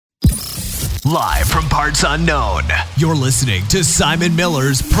Live from parts unknown, you're listening to Simon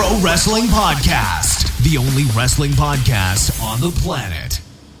Miller's Pro Wrestling Podcast, the only wrestling podcast on the planet,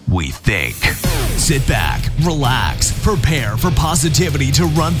 we think. Sit back, relax, prepare for positivity to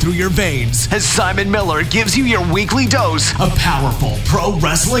run through your veins as Simon Miller gives you your weekly dose of powerful pro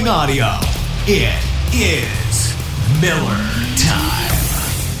wrestling audio. It is Miller Time.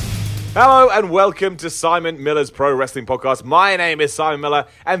 Hello and welcome to Simon Miller's Pro Wrestling Podcast. My name is Simon Miller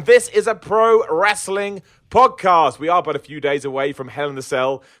and this is a pro wrestling podcast. We are but a few days away from Hell in a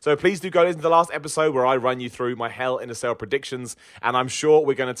Cell, so please do go listen to the last episode where I run you through my Hell in a Cell predictions, and I'm sure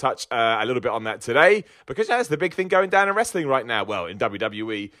we're going to touch a little bit on that today because that's the big thing going down in wrestling right now. Well, in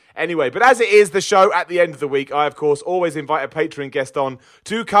WWE anyway, but as it is the show at the end of the week, I of course always invite a Patreon guest on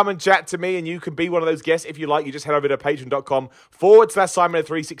to come and chat to me, and you can be one of those guests if you like. You just head over to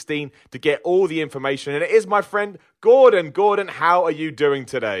patreon.com/Simon316 to get all the information, and it is my friend Gordon. Gordon, how are you doing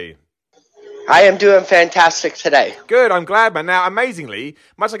today? I am doing fantastic today. Good, I'm glad, man. Now, amazingly,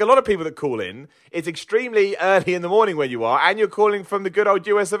 much like a lot of people that call in, it's extremely early in the morning where you are, and you're calling from the good old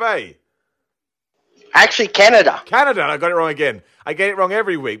US of A. Actually, Canada. Canada, I got it wrong again. I get it wrong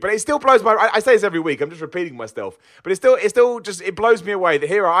every week, but it still blows my... I say this every week, I'm just repeating myself, but it still just, it blows me away that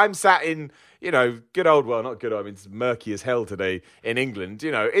here I'm sat in, you know, good old, well, not good old, I mean, it's murky as hell today in England,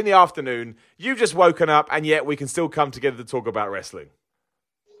 you know, in the afternoon, you've just woken up, and yet we can still come together to talk about wrestling.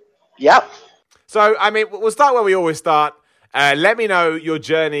 Yep. So, I mean, we'll start where we always start. Let me know your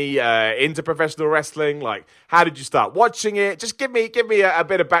journey into professional wrestling. Like, how did you start watching it? Just give me a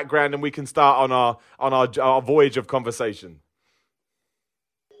bit of background, and we can start on our voyage of conversation.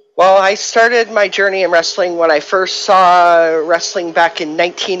 Well, I started my journey in wrestling when I first saw wrestling back in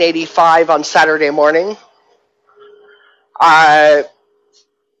 1985 on Saturday morning. I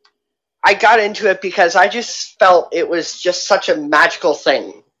got into it because I just felt it was just such a magical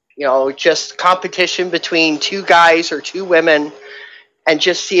thing. You know, just competition between two guys or two women and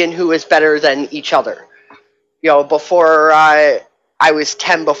just seeing who was better than each other. You know, before I was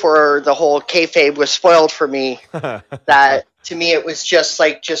 10, before the whole kayfabe was spoiled for me, that to me it was just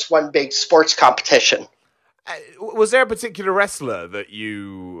one big sports competition. Was there a particular wrestler that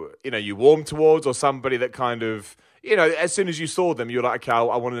you warmed towards, or somebody that kind of, you know, as soon as you saw them, you were like, okay,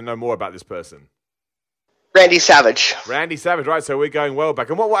 I wanted to know more about this person? Randy Savage. Randy Savage, right, so we're going well back.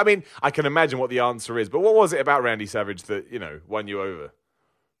 And what I mean, I can imagine what the answer is, but what was it about Randy Savage that, you know, won you over?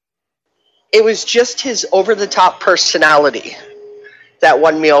 It was just his over-the-top personality that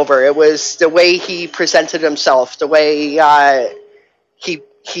won me over. It was the way he presented himself, the way he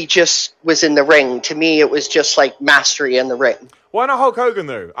just was in the ring. To me, it was just like mastery in the ring. Why not Hulk Hogan,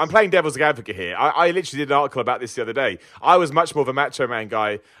 though? I'm playing devil's advocate here. I literally did an article about this the other day. I was much more of a Macho Man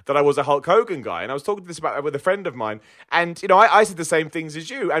guy than I was a Hulk Hogan guy. And I was talking this about with a friend of mine. And, you know, I said the same things as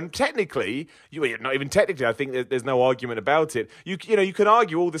you. And technically, not even technically, I think there's no argument about it. You can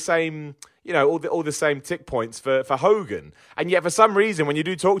argue all the same... You know, all the same tick points for Hogan. And yet, for some reason, when you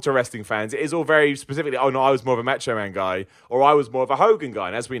do talk to wrestling fans, it is all very specifically, oh, no, I was more of a Macho Man guy, or I was more of a Hogan guy.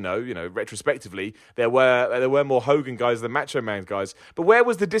 And as we know, you know, retrospectively, there were more Hogan guys than Macho Man guys. But where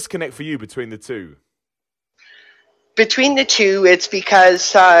was the disconnect for you between the two? Between the two, it's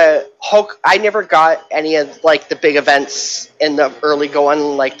because Hulk, I never got any of, like, the big events in the early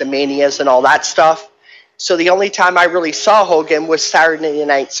going, like the Manias and all that stuff. So the only time I really saw Hogan was Saturday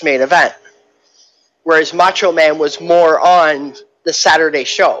night's main event. Whereas Macho Man was more on the Saturday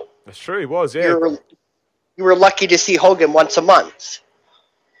show. That's true, he was, yeah. You were lucky to see Hogan once a month.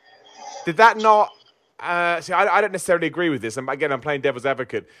 Did that not... See, I don't necessarily agree with this. And again, I'm playing devil's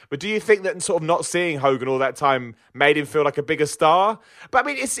advocate. But do you think that sort of not seeing Hogan all that time made him feel like a bigger star? But I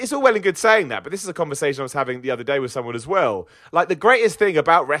mean, it's all well and good saying that. But this is a conversation I was having the other day with someone as well. Like, the greatest thing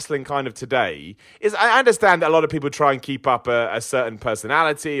about wrestling kind of today is I understand that a lot of people try and keep up a certain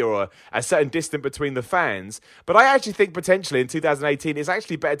personality or a certain distance between the fans. But I actually think potentially in 2018, it's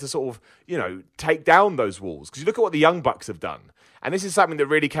actually better to sort of, you know, take down those walls. Because you look at what the Young Bucks have done. And this is something that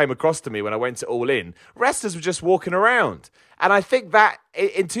really came across to me when I went to All In. Wrestlers were just walking around. And I think that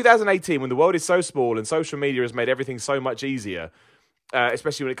in 2018, when the world is so small and social media has made everything so much easier,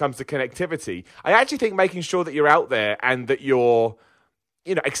 especially when it comes to connectivity, I actually think making sure that you're out there and that you're,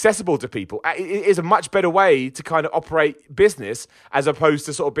 you know, accessible to people is a much better way to kind of operate business as opposed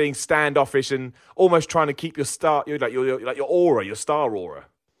to sort of being standoffish and almost trying to keep your star, your aura, your star aura.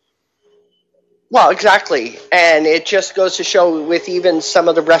 Well, exactly. And it just goes to show with even some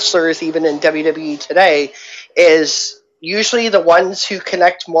of the wrestlers, even in WWE today, is usually the ones who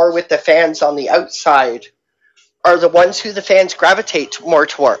connect more with the fans on the outside are the ones who the fans gravitate more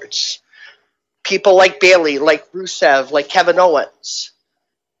towards. People like Bayley, like Rusev, like Kevin Owens.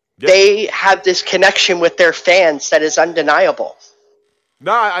 they have this connection with their fans that is undeniable.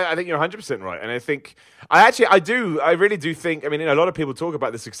 No, I think you're 100% right. And I think, I really do think, I mean, a lot of people talk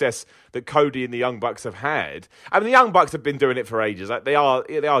about the success that Cody and the Young Bucks have had. I mean, the Young Bucks have been doing it for ages. Like, they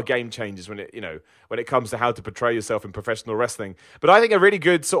are game changers when it comes to how to portray yourself in professional wrestling. But I think a really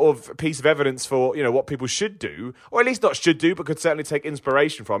good sort of piece of evidence for, what people should do, or at least not should do, but could certainly take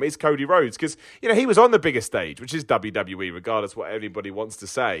inspiration from, is Cody Rhodes. Because, he was on the biggest stage, which is WWE, regardless what anybody wants to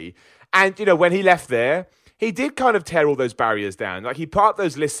say. And, when he left there, he did kind of tear all those barriers down. Like, he put up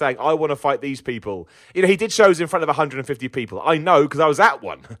those lists saying, I want to fight these people. He did shows in front of 150 people. I know, because I was at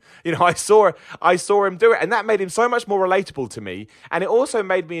one. I saw him do it. And that made him so much more relatable to me. And it also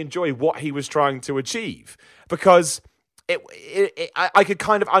made me enjoy what he was trying to achieve. Because I could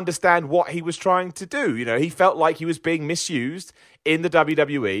kind of understand what he was trying to do. He felt like he was being misused in the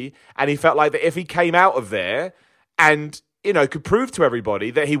WWE. And he felt like that if he came out of there and could prove to everybody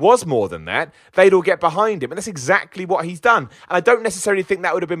that he was more than that, they'd all get behind him. And that's exactly what he's done. And I don't necessarily think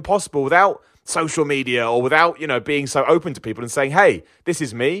that would have been possible without social media or without, being so open to people and saying, hey, this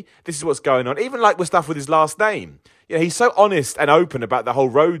is me, this is what's going on. Even like with stuff with his last name. He's so honest and open about the whole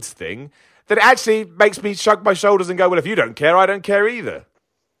Rhodes thing that it actually makes me shrug my shoulders and go, well, if you don't care, I don't care either.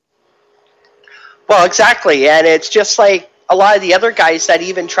 Well, exactly. And it's just like a lot of the other guys that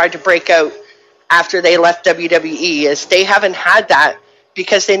even tried to break out after they left WWE, is they haven't had that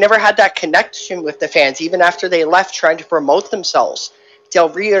because they never had that connection with the fans, even after they left trying to promote themselves. Del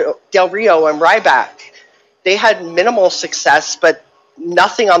Rio and Ryback, they had minimal success, but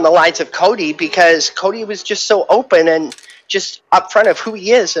nothing on the lines of Cody, because Cody was just so open and just upfront of who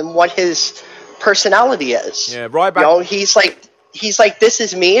he is and what his personality is. Yeah, Ryback. He's like, this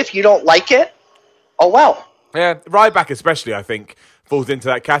is me. If you don't like it, oh well. Yeah, Ryback especially, I think, falls into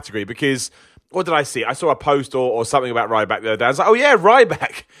that category because... What did I see? I saw a post or something about Ryback the other day. I was like, oh yeah,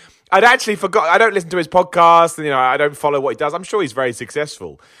 Ryback. I'd actually forgot. I don't listen to his podcast and, I don't follow what he does. I'm sure he's very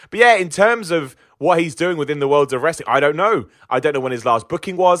successful. But yeah, in terms of what he's doing within the world of wrestling, I don't know. I don't know when his last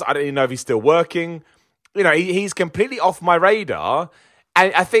booking was. I don't even know if he's still working. He's completely off my radar.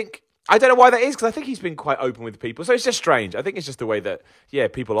 And I don't know why that is, because I think he's been quite open with people. So it's just strange. I think it's just the way that,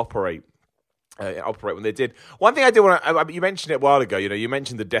 people operate when they did. One thing I did want to... You mentioned it a while ago, you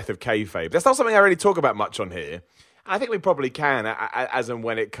mentioned the death of kayfabe. That's not something I really talk about much on here. I think we probably can, as and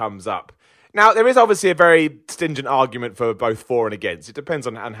when it comes up. Now, there is obviously a very stringent argument for both for and against. It depends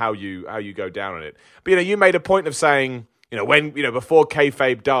on how you go down on it. But, you made a point of saying, when, before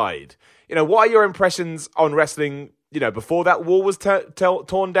kayfabe died, what are your impressions on wrestling, before that wall was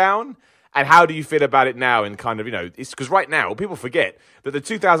torn down? And how do you feel about it now? And kind of, it's because right now people forget that the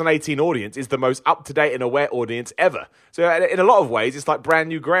 2018 audience is the most up-to-date and aware audience ever. So in a lot of ways, it's like brand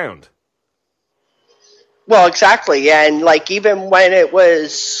new ground. Well, exactly. And like even when it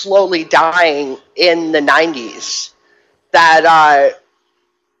was slowly dying in the 90s, that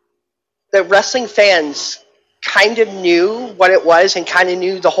the wrestling fans kind of knew what it was and kind of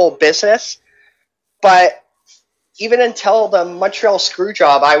knew the whole business. But even until the Montreal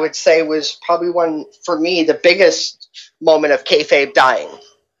Screwjob, I would say was probably for me, the biggest moment of kayfabe dying.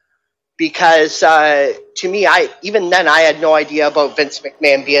 Because to me, even then, I had no idea about Vince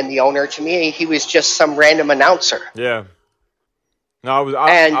McMahon being the owner. To me, he was just some random announcer. Yeah. No, I was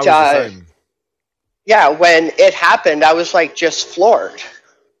the same. Yeah, when it happened, I was like just floored.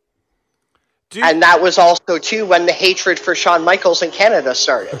 And that was also, too, when the hatred for Shawn Michaels in Canada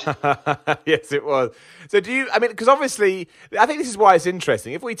started. Yes, it was. So because obviously, I think this is why it's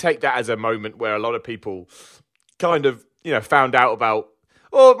interesting. If we take that as a moment where a lot of people kind of, found out about,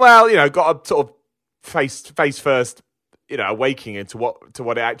 got a sort of face first, awakening to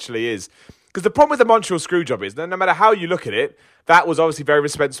what it actually is. Because the problem with the Montreal Screwjob is that no matter how you look at it, that was obviously very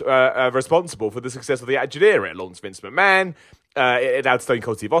responsible for the success of the Attitude Era. It launched Vince McMahon. It allowed Stone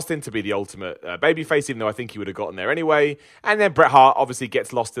Cold Steve Austin to be the ultimate babyface, even though I think he would have gotten there anyway. And then Bret Hart obviously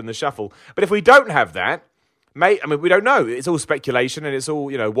gets lost in the shuffle. But if we don't have that, we don't know. It's all speculation and it's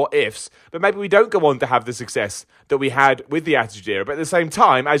all, what ifs. But maybe we don't go on to have the success that we had with the Attitude Era. But at the same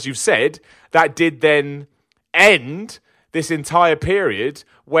time, as you've said, that did then end this entire period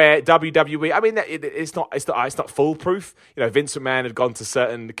where WWE, it's not foolproof. Vince McMahon had gone to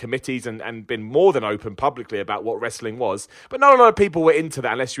certain committees and been more than open publicly about what wrestling was, but not a lot of people were into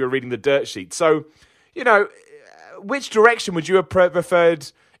that unless you were reading the dirt sheet. So, which direction would you have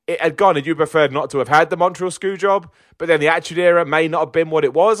preferred it had gone? Had you preferred not to have had the Montreal Screwjob, but then the Attitude Era may not have been what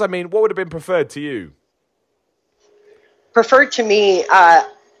it was? What would have been preferred to you? Preferred to me, I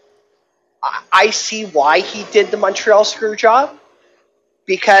see why he did the Montreal Screwjob,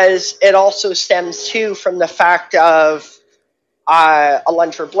 because it also stems too from the fact of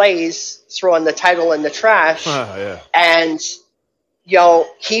Alundra Blaze throwing the title in the trash. And,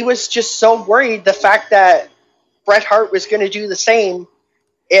 he was just so worried the fact that Bret Hart was going to do the same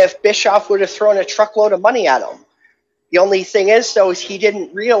if Bischoff would have thrown a truckload of money at him. The only thing is, though, is he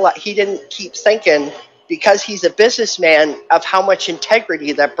didn't keep thinking, because he's a businessman, of how much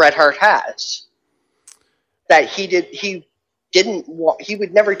integrity that Bret Hart has. That he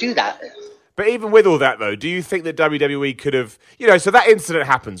would never do that. But even with all that, though, do you think that WWE could have, so that incident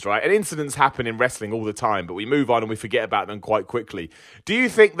happens, right? And incidents happen in wrestling all the time, but we move on and we forget about them quite quickly. Do you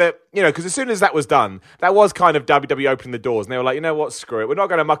think that, because as soon as that was done, that was kind of WWE opening the doors, and they were like, you know what, screw it, we're not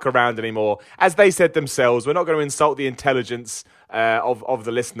going to muck around anymore. As they said themselves, we're not going to insult the intelligence of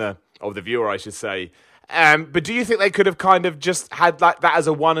the listener, of the viewer, I should say. But do you think they could have kind of just had like that as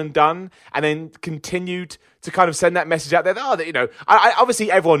a one and done, and then continued to kind of send that message out there that, I obviously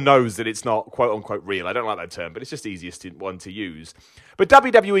everyone knows that it's not quote unquote real. I don't like that term, but it's just the easiest one to use. But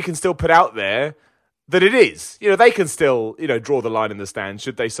WWE can still put out there that it is. They can still, draw the line in the stand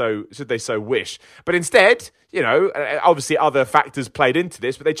should they so wish. But instead, obviously other factors played into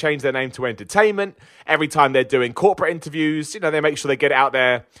this, but they changed their name to Entertainment. Every time they're doing corporate interviews, they make sure they get it out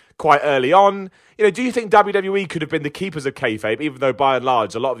there quite early on. Do you think WWE could have been the keepers of kayfabe, even though by and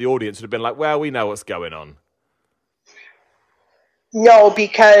large a lot of the audience would have been like, well, we know what's going on? No,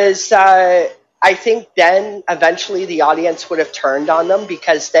 because I think then eventually the audience would have turned on them,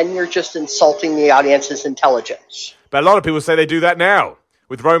 because then you're just insulting the audience's intelligence. But a lot of people say they do that now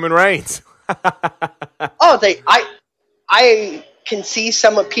with Roman Reigns. I can see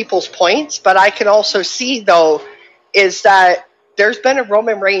some of people's points, but I can also see, though, is that there's been a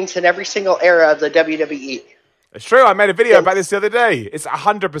Roman Reigns in every single era of the WWE. It's true. I made a video about this the other day. It's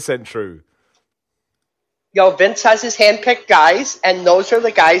 100% true. Vince has his handpicked guys, and those are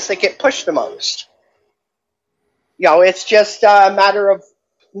the guys that get pushed the most. It's just a matter of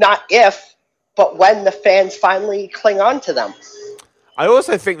not if, but when the fans finally cling on to them. I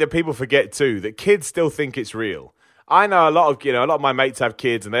also think that people forget, too, that kids still think it's real. I know a lot of my mates have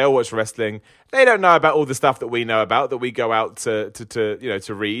kids and they all watch wrestling. They don't know about all the stuff that we know about, that we go out to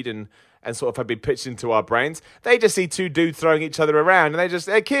read and sort of have been pitched into our brains. They just see two dudes throwing each other around, and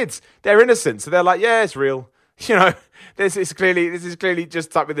they're kids. They're innocent, so they're like, yeah, it's real. This is clearly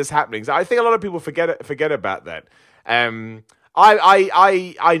just something that's happening. So I think a lot of people forget about that. I'm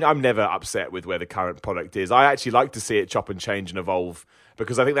never upset with where the current product is. I actually like to see it chop and change and evolve,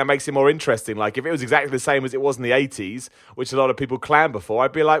 because I think that makes it more interesting. Like, if it was exactly the same as it was in the 80s, which a lot of people clammed before,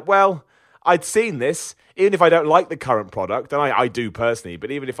 I'd be like, well, I'd seen this, even if I don't like the current product, and I do personally, but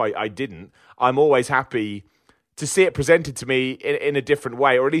even if I didn't, I'm always happy to see it presented to me in a different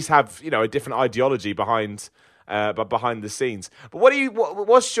way, or at least have, a different ideology behind the scenes. But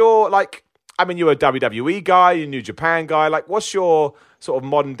what's your, like, I mean, you're a WWE guy, you're a New Japan guy, like, what's your sort of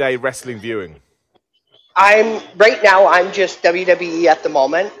modern day wrestling viewing? Right now, I'm just WWE at the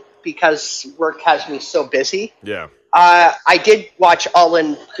moment, because work has me so busy. Yeah. I did watch All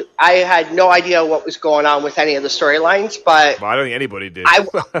In. I had no idea what was going on with any of the storylines, but well, I don't think anybody did.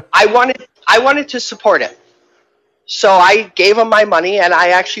 I wanted to support it, so I gave them my money, and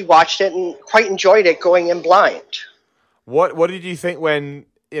I actually watched it and quite enjoyed it going in blind. What did you think when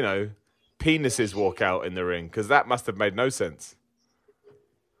penises walk out in the ring? Because that must have made no sense.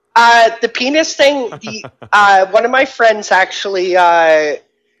 The penis thing. One of my friends actually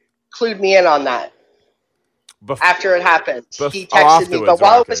clued me in on that. After it happened, he texted me. But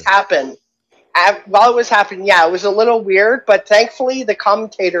while it was happening, yeah, it was a little weird. But thankfully, the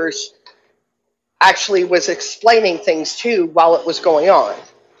commentators actually was explaining things too while it was going on,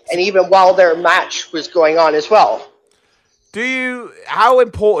 and even while their match was going on as well. How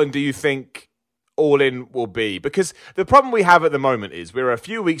important do you think All In will be? Because the problem we have at the moment is we're a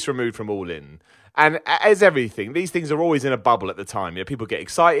few weeks removed from All In. And as everything, these things are always in a bubble at the time. People get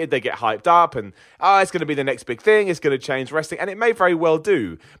excited, they get hyped up, and it's going to be the next big thing, it's going to change wrestling, and it may very well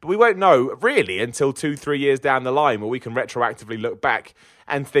do. But we won't know, really, until 2-3 years down the line, where we can retroactively look back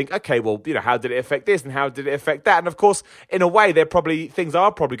and think, okay, well, how did it affect this, and how did it affect that? And of course, in a way, things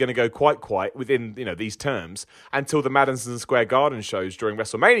are probably going to go quite within these terms until the Madison Square Garden shows during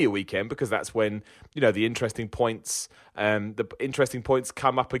WrestleMania weekend, because that's when the interesting points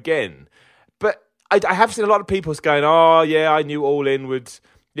come up again. But I have seen a lot of people going, oh, yeah, I knew All In would,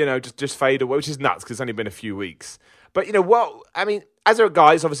 just fade away, which is nuts because it's only been a few weeks. But, as a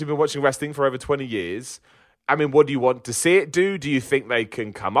guy who's obviously been watching wrestling for over 20 years, what do you want to see it do? Do you think they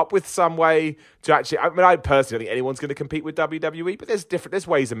can come up with some way to actually... I personally don't think anyone's going to compete with WWE, but there's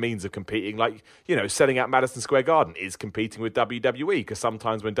ways and means of competing. Like, selling out Madison Square Garden is competing with WWE, because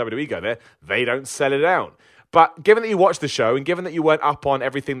sometimes when WWE go there, they don't sell it out. But given that you watched the show and given that you weren't up on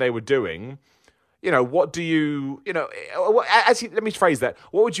everything they were doing, what do let me phrase that.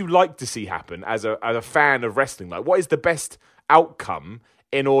 What would you like to see happen as a fan of wrestling? Like, what is the best outcome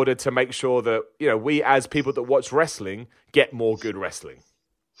in order to make sure that, we as people that watch wrestling get more good wrestling?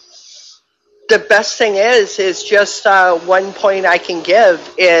 The best thing is just one point I can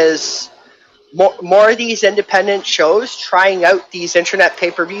give is more of these independent shows trying out these internet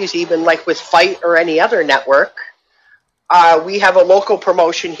pay-per-views, even like with Fight or any other network. We have a local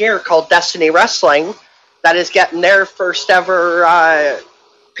promotion here called Destiny Wrestling that is getting their first ever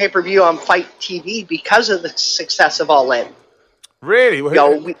pay-per-view on Fight TV because of the success of All In. Really?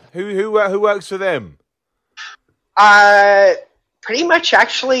 Who works for them? Pretty much,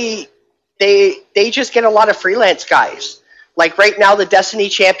 actually, they just get a lot of freelance guys. Like right now, the Destiny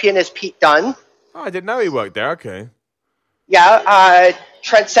champion is Pete Dunne. Oh, I didn't know he worked there. Okay. Yeah,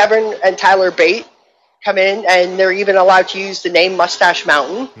 Trent Seven and Tyler Bate come in, and they're even allowed to use the name Mustache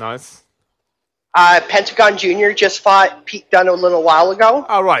Mountain. Nice. Pentagon Jr. just fought Pete Dunne a little while ago.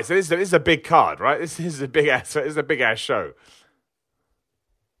 Oh, right. So this is a big card, right? This is a big ass show.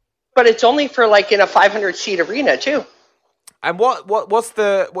 But it's only for in a 500-seat arena too. And what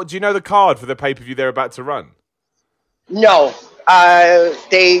do you know the card for the pay-per-view they're about to run? No,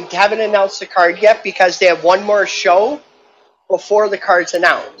 they haven't announced the card yet because they have one more show before the card's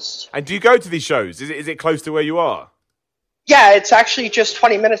announced. And do you go to these shows? Is it close to where you are? Yeah, it's actually just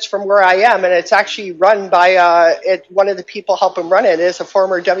 20 minutes from where I am, and it's actually run by one of the people helping run it is a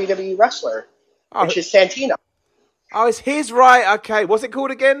former WWE wrestler, which is Santino. Oh, it's his, right? Okay, what's it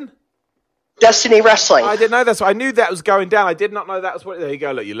called again? Destiny Wrestling. I didn't know that. So I knew that was going down. I did not know that was what. There you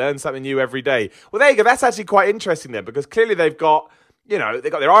go. Look, you learn something new every day. Well, there you go. That's actually quite interesting then, because clearly they've got, they've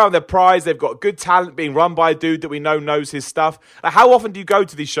got their eye on their prize. They've got good talent being run by a dude that we know knows his stuff. Like, how often do you go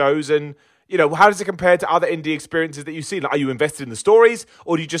to these shows, and how does it compare to other indie experiences that you see? Like, are you invested in the stories,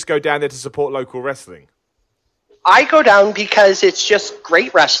 or do you just go down there to support local wrestling? I go down because it's just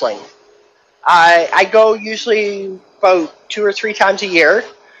great wrestling. I go usually about 2 or 3 times a year.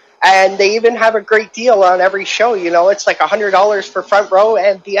 And they even have a great deal on every show. It's like $100 for front row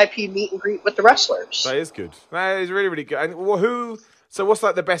and VIP meet and greet with the wrestlers. That is good. That is really, really good. And so what's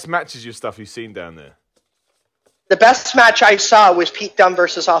like the best matches you've seen down there? The best match I saw was Pete Dunne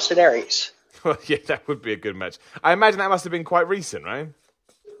versus Austin Aries. Well, yeah, that would be a good match. I imagine that must have been quite recent, right?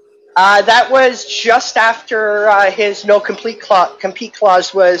 That was just after his no compete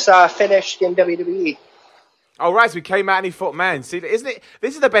clause was finished in WWE. Oh, right, so he came out and he thought, man, see, isn't it?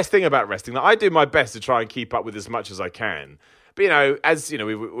 This is the best thing about wrestling. Like, I do my best to try and keep up with as much as I can. But, as,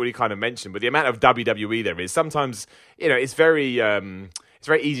 we've already kind of mentioned, with the amount of WWE there is, sometimes, it's very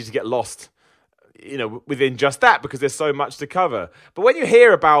easy to get lost, within just that because there's so much to cover. But when you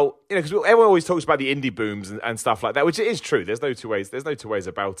hear about, because everyone always talks about the indie booms and stuff like that, which it is true. There's no two ways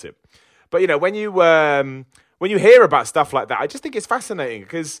about it. But, when you hear about stuff like that, I just think it's fascinating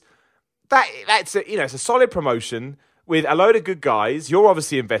because that's it's a solid promotion with a load of good guys. You're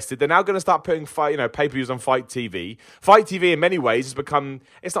obviously invested. They're now going to start putting pay-per-views on Fight TV. Fight TV in many ways has become,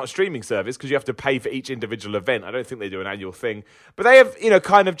 it's not a streaming service because you have to pay for each individual event. I don't think they do an annual thing. But they have,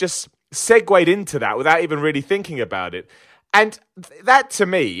 kind of just segued into that without even really thinking about it. And that to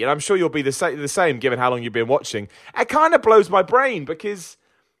me, and I'm sure you'll be the same given how long you've been watching, it kind of blows my brain because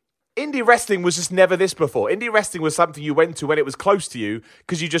indie wrestling was just never this before. Indie wrestling was something you went to when it was close to you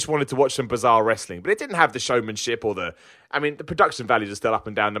because you just wanted to watch some bizarre wrestling. But it didn't have the showmanship or the production values are still up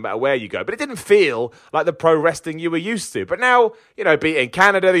and down no matter where you go. But it didn't feel like the pro wrestling you were used to. But now, be it in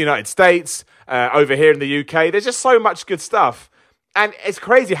Canada, the United States, over here in the UK, there's just so much good stuff. And it's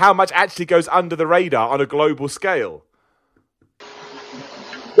crazy how much actually goes under the radar on a global scale.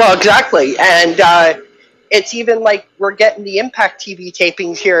 Well, exactly. And it's even like we're getting the Impact TV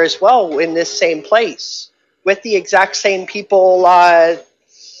tapings here as well in this same place with the exact same people that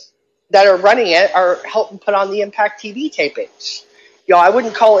are running it are helping put on the Impact TV tapings. I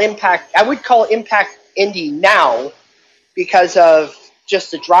wouldn't call Impact. I would call Impact indie now because of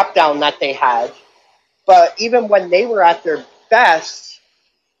just the drop down that they had. But even when they were at their best,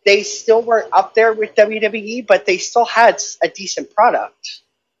 they still weren't up there with WWE, but they still had a decent product.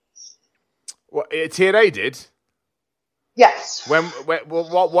 What TNA did? Yes.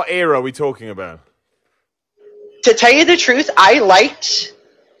 What era are we talking about? To tell you the truth, I liked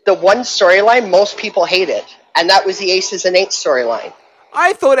the one storyline most people hated, and that was the Aces and Eights storyline.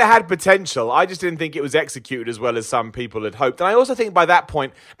 I thought it had potential. I just didn't think it was executed as well as some people had hoped. And I also think by that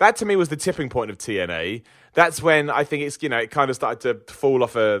point, that to me was the tipping point of TNA. That's when I think it's, it kind of started to fall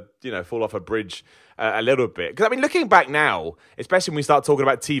off a bridge. a little bit. Because, I mean, looking back now, especially when we start talking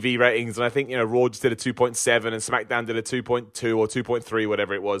about TV ratings, and I think, Raw just did a 2.7 and SmackDown did a 2.2 or 2.3,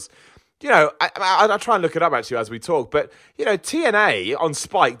 whatever it was. I'll try and look it up, actually, as we talk. But, TNA on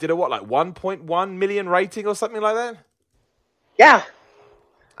Spike did a, 1.1 million rating or something like that? Yeah.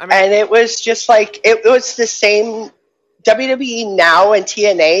 And it was just it was the same. WWE now and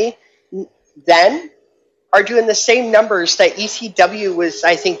TNA then are doing the same numbers that ECW was,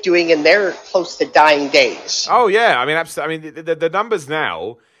 I think, doing in their close to dying days. Oh yeah, I mean, absolutely. I mean, the numbers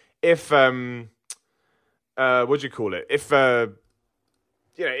now. If what do you call it? If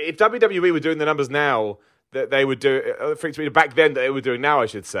if WWE were doing the numbers now that they would do, back then that they were doing now, I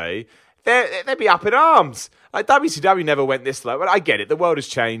should say, they'd be up in arms. Like, WCW never went this low. But I get it. The world has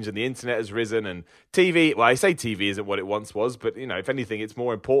changed and the internet has risen and TV, well, I say TV isn't what it once was, but, if anything, it's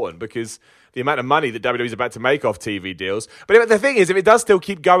more important because the amount of money that WWE is about to make off TV deals. But the thing is, if it does still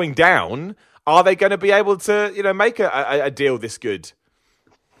keep going down, are they going to be able to, make a deal this good?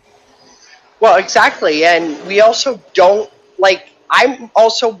 Well, exactly. And we also don't, I'm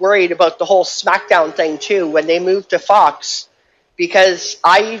also worried about the whole SmackDown thing, too, when they moved to Fox. Because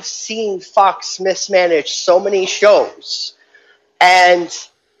I've seen Fox mismanage so many shows. And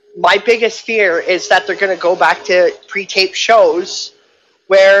my biggest fear is that they're going to go back to pre-taped shows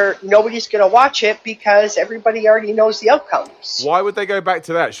where nobody's going to watch it because everybody already knows the outcomes. Why would they go back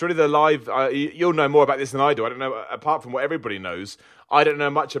to that? Surely the live... you'll know more about this than I do. I don't know. Apart from what everybody knows, I don't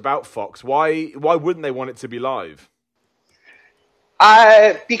know much about Fox. Why wouldn't they want it to be live?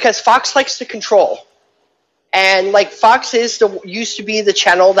 Because Fox likes to control. And Fox used to be the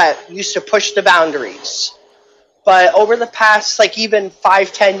channel that used to push the boundaries. But over the past even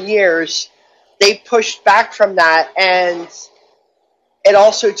 5-10 years, they pushed back from that. And it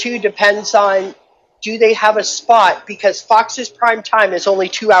also too depends on, do they have a spot? Because Fox's prime time is only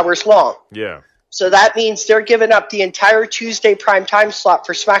 2 hours long. Yeah. So that means they're giving up the entire Tuesday prime time slot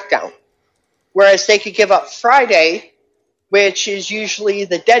for SmackDown. Whereas they could give up Friday, which is usually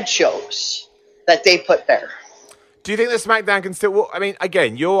the dead shows that they put there. Do you think that SmackDown can still... Well, I mean,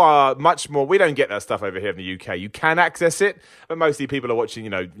 again, you are much more... We don't get that stuff over here in the UK. You can access it, but mostly people are watching,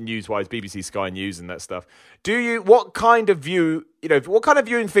 news-wise, BBC Sky News and that stuff. What kind of viewing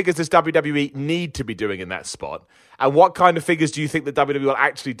figures does WWE need to be doing in that spot? And what kind of figures do you think that WWE will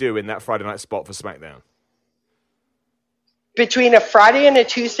actually do in that Friday night spot for SmackDown? Between a Friday and a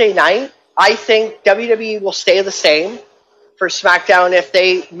Tuesday night, I think WWE will stay the same for SmackDown if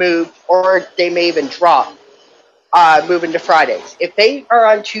they move, or they may even drop. Moving to Fridays. If they are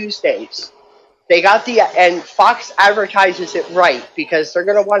on Tuesdays, they got and Fox advertises it right because they're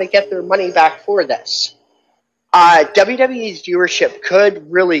going to want to get their money back for this. WWE's viewership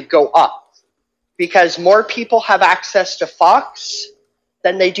could really go up because more people have access to Fox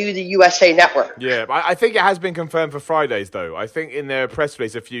than they do the USA Network. Yeah, I think it has been confirmed for Fridays, though. I think in their press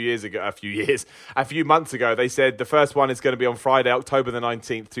release a few months ago, they said the first one is going to be on Friday, October the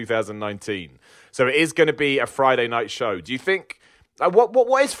 19th, 2019. So it is going to be a Friday night show. Do you think...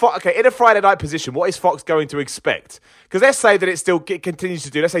 What is Fox... Okay, in a Friday night position, what is Fox going to expect? Because let's say that it continues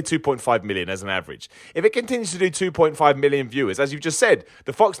to do, let's say 2.5 million as an average. If it continues to do 2.5 million viewers, as you've just said,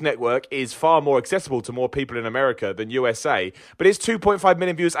 the Fox network is far more accessible to more people in America than USA. But is 2.5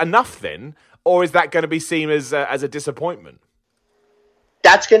 million viewers enough then? Or is that going to be seen as a disappointment?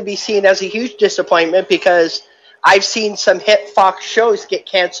 That's going to be seen as a huge disappointment because I've seen some hit Fox shows get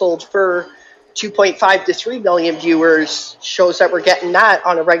canceled for 2.5 to 3 million viewers, shows that we're getting that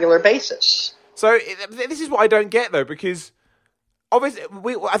on a regular basis. So this is what I don't get, though, because obviously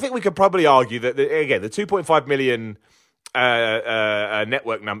I think we could probably argue that, again, the 2.5 million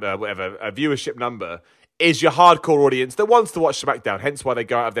network number, whatever, viewership number, is your hardcore audience that wants to watch SmackDown, hence why they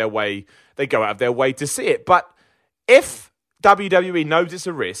go out of their way to see it. But if WWE knows it's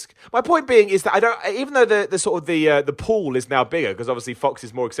a risk. My point being is that even though the pool is now bigger because obviously Fox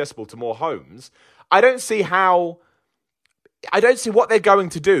is more accessible to more homes, I don't see what they're going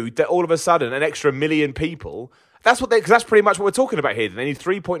to do that all of a sudden an extra million people. Because that's pretty much what we're talking about here. They need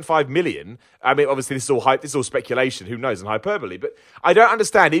 3.5 million. I mean, obviously this is all hype. This is all speculation. Who knows? And hyperbole. But I don't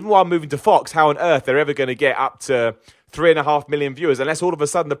understand, even while moving to Fox, how on earth they're ever going to get up to 3.5 million viewers unless all of a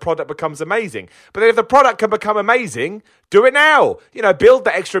sudden the product becomes amazing. But then if the product can become amazing, do it now. Build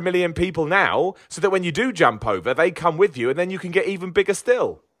the extra million people now so that when you do jump over, they come with you and then you can get even bigger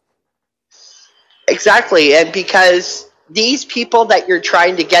still. Exactly. And because these people that you're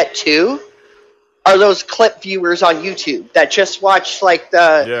trying to get to are those clip viewers on YouTube that just watch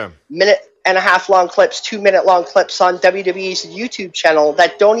the minute and a half long clips, 2 minute long clips on WWE's YouTube channel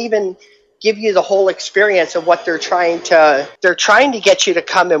that don't even give you the whole experience of what they're trying to get you to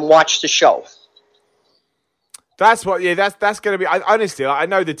come and watch the show. That's what, yeah, that's going to be, honestly, I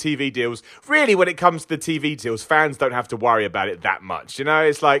know the TV deals, really when it comes to the TV deals, fans don't have to worry about it that much, you know,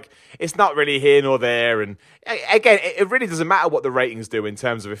 it's like, it's not really here nor there, and again, it really doesn't matter what the ratings do in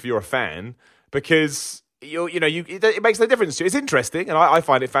terms of if you're a fan, because, it makes no difference to you. It's interesting, and I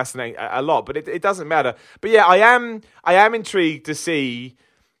find it fascinating a lot, but it doesn't matter. But yeah, I am intrigued to see,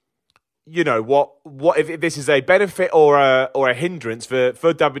 what if this is a benefit or a hindrance for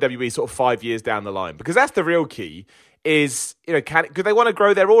WWE sort of 5 years down the line, because that's the real key. Is could they want to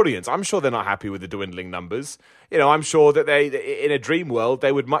grow their audience? I'm sure they're not happy with the dwindling numbers. I'm sure that they, in a dream world,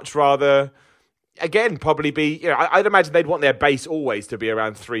 they would much rather, again, probably be. I'd imagine they'd want their base always to be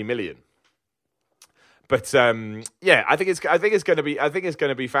around 3 million. But I think it's going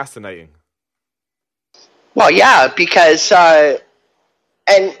to be fascinating. Well, yeah, because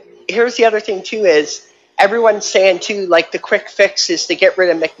and here's the other thing too is everyone's saying too, like the quick fix is to get rid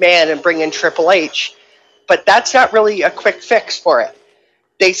of McMahon and bring in Triple H, but that's not really a quick fix for it.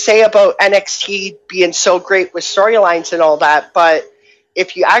 They say about NXT being so great with storylines and all that, but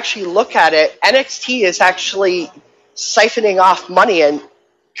if you actually look at it, NXT is actually siphoning off money and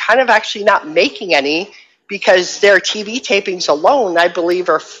kind of actually not making any, because their TV tapings alone, I believe,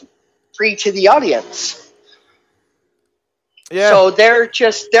 are free to the audience. Yeah. So they're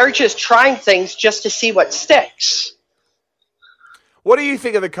just trying things just to see what sticks. What do you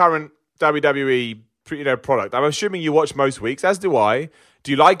think of the current WWE product? I'm assuming you watch most weeks, as do I.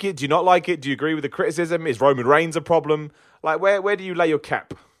 Do you like it? Do you not like it? Do you agree with the criticism? Is Roman Reigns a problem? Like, where do you lay your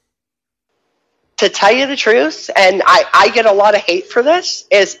cap? To tell you the truth, and I get a lot of hate for this,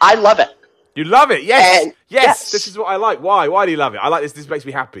 is I love it. You love it? Yes. And yes. This is what I like. Why? Why do you love it? I like this. This makes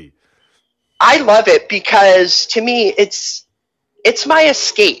me happy. I love it because, to me, it's my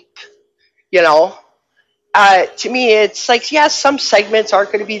escape, to me, it's like, yes, some segments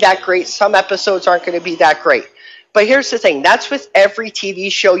aren't going to be that great. Some episodes aren't going to be that great. But here's the thing. That's with every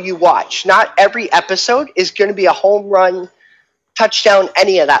TV show you watch. Not every episode is going to be a home run, touchdown,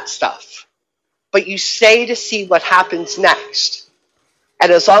 any of that stuff. But you stay to see what happens next.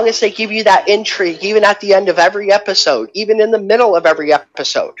 And as long as they give you that intrigue, even at the end of every episode, even in the middle of every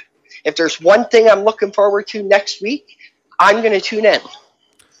episode, if there's one thing I'm looking forward to next week, I'm going to tune in.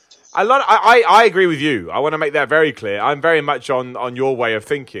 I agree with you. I want to make that very clear. I'm very much on your way of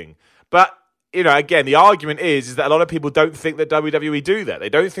thinking. But, again, the argument is that a lot of people don't think that WWE do that. They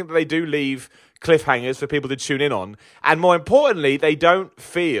don't think that they do leave cliffhangers for people to tune in on. And more importantly, they don't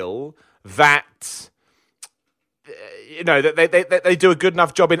feel that, that they do a good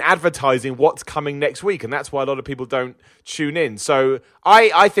enough job in advertising what's coming next week. And that's why a lot of people don't tune in. So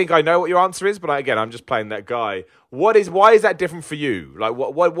I think I know what your answer is, but again, I'm just playing that guy. Why is that different for you? Like,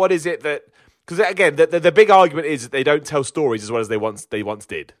 what is it that? Because again, the big argument is that they don't tell stories as well as they once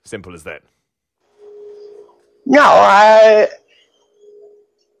did. Simple as that. No,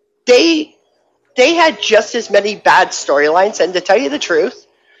 they had just as many bad storylines, and to tell you the truth,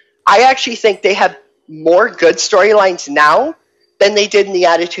 I actually think they have more good storylines now than they did in the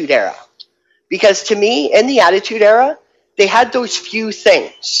Attitude Era. Because to me, in the Attitude Era, they had those few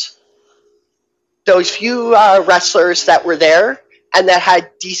things. Those few wrestlers that were there and that had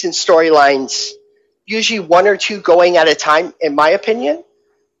decent storylines, usually one or two going at a time, in my opinion.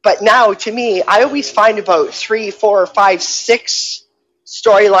 But now, to me, I always find about 3, 4, 5, 6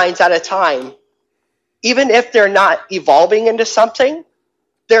 storylines at a time. Even if they're not evolving into something,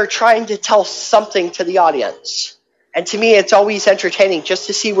 they're trying to tell something to the audience. And to me, it's always entertaining just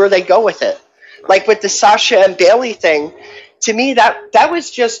to see where they go with it. Like with the Sasha and Bayley thing, to me, that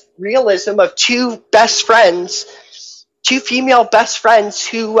was just realism of two best friends, two female best friends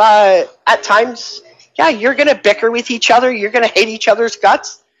who, at times, you're going to bicker with each other. You're going to hate each other's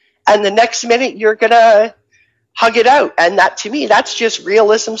guts. And the next minute, you're going to hug it out. And that, to me, that's just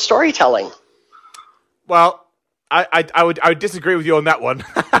realism storytelling. Well, I would disagree with you on that one.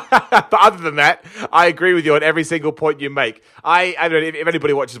 But other than that, I agree with you on every single point you make. I don't know, if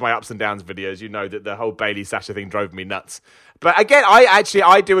anybody watches my ups and downs videos, you know that the whole Bayley Sasha thing drove me nuts. But again, I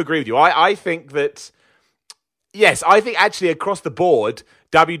do agree with you. I think that, yes, I think actually across the board,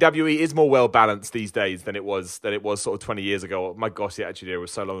 WWE is more well balanced these days than it was sort of 20 years ago. My gosh, the Attitude Era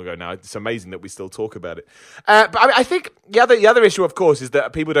was so long ago now. It's amazing that we still talk about it. But I think the other issue, of course, is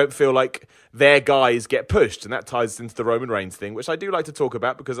that people don't feel like their guys get pushed, and that ties into the Roman Reigns thing, which I do like to talk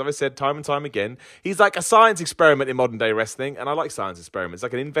about because, as I said time and time again, he's like a science experiment in modern day wrestling, and I like science experiments,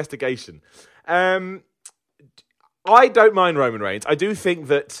 like an investigation. I don't mind Roman Reigns. I do think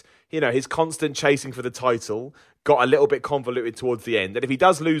that his constant chasing for the title got a little bit convoluted towards the end. And if he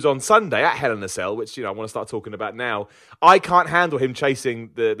does lose on Sunday at Hell in a Cell, which, I want to start talking about now, I can't handle him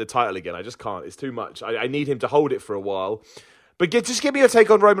chasing the title again. I just can't. It's too much. I need him to hold it for a while. But just give me your take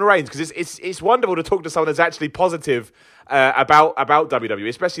on Roman Reigns, because it's wonderful to talk to someone that's actually positive about WWE,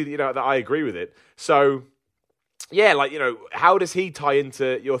 especially, that I agree with it. So, yeah, how does he tie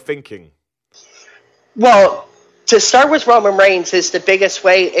into your thinking? Well, to start with Roman Reigns, is the biggest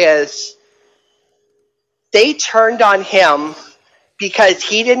way is they turned on him because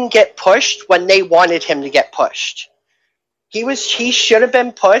he didn't get pushed when they wanted him to get pushed. He should have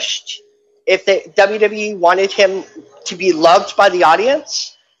been pushed if the WWE wanted him to be loved by the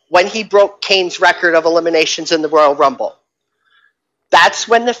audience when he broke Kane's record of eliminations in the Royal Rumble. That's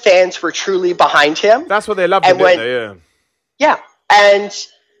when the fans were truly behind him. That's what they loved him, didn't they? Yeah. Yeah. And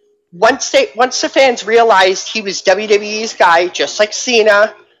once the fans realized he was WWE's guy, just like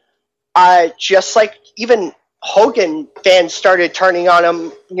Cena, just like even Hogan, fans started turning on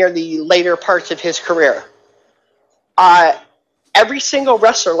him near the later parts of his career. Every single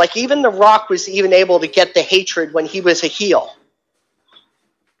wrestler, like even The Rock, was even able to get the hatred when he was a heel.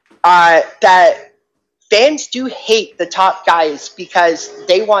 That fans do hate the top guys because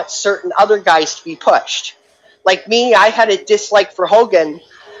they want certain other guys to be pushed. Like me, I had a dislike for Hogan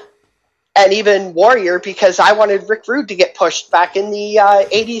and even Warrior because I wanted Rick Rude to get pushed back in the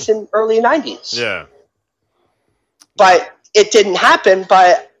 80s and early 90s. Yeah. But it didn't happen,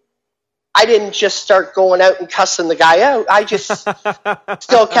 but I didn't just start going out and cussing the guy out. I just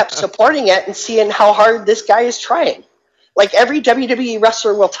still kept supporting it and seeing how hard this guy is trying. Like every WWE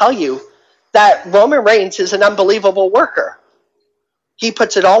wrestler will tell you that Roman Reigns is an unbelievable worker. He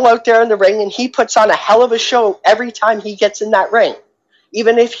puts it all out there in the ring, and he puts on a hell of a show every time he gets in that ring,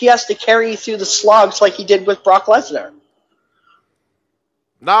 even if he has to carry through the slogs like he did with Brock Lesnar.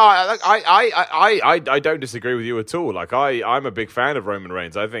 No, I don't disagree with you at all. I'm a big fan of Roman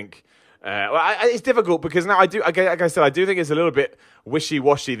Reigns. I think it's difficult because now like I said, I do think it's a little bit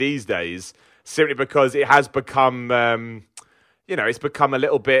wishy-washy these days, simply because it has become, it's become a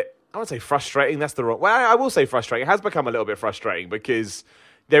little bit, I won't say frustrating, that's the wrong... Well, I will say frustrating. It has become a little bit frustrating because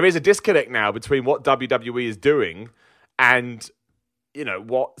there is a disconnect now between what WWE is doing and,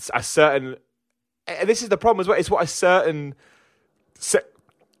 what a certain... And this is the problem as well. It's what a certain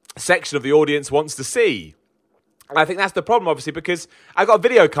section of the audience wants to see. And I think that's the problem, obviously, because I got a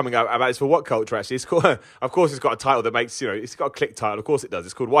video coming up about this for What Culture, actually. It's called, of course, it's got a title that makes, it's got a click title. Of course it does.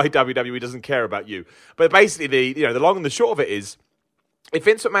 It's called Why WWE Doesn't Care About You. But basically, the long and the short of it is, if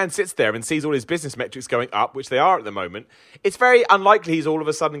Vince McMahon sits there and sees all his business metrics going up, which they are at the moment, it's very unlikely he's all of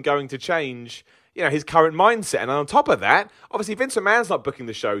a sudden going to change, his current mindset. And on top of that, obviously Vince McMahon's not booking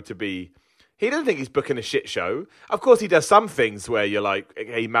the show to be... He doesn't think he's booking a shit show. Of course, he does some things where you're like,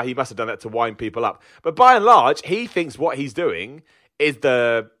 he must have done that to wind people up. But by and large, he thinks what he's doing is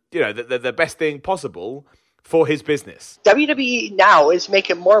the best thing possible for his business. WWE now is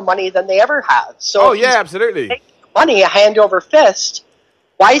making more money than they ever have. So absolutely. Making money hand over fist.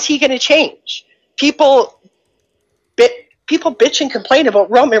 Why is he going to change? People bitch and complain about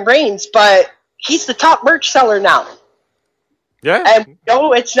Roman Reigns, but he's the top merch seller now. Yeah. And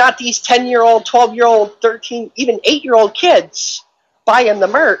no, it's not these 10-year-old, 12-year-old, 13, even 8-year-old kids buying the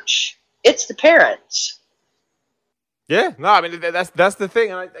merch. It's the parents. Yeah, no, I mean, that's the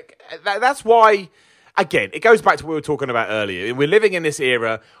thing. And that's why, again, it goes back to what we were talking about earlier. We're living in this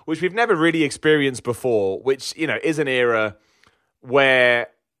era, which we've never really experienced before, which, is an era where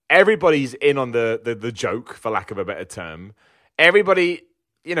everybody's in on the joke, for lack of a better term. Everybody...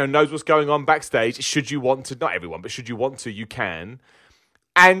 knows what's going on backstage. Should you want to, not everyone, but should you want to, you can.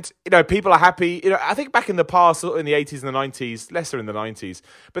 And, people are happy. I think back in the past, in the 80s and the 90s, lesser in the 90s,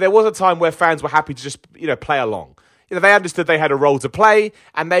 but there was a time where fans were happy to just, play along. They understood they had a role to play,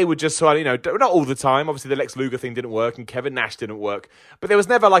 and they would just sort of, not all the time. Obviously, the Lex Luger thing didn't work, and Kevin Nash didn't work. But there was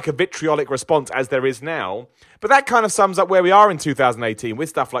never like a vitriolic response as there is now. But that kind of sums up where we are in 2018 with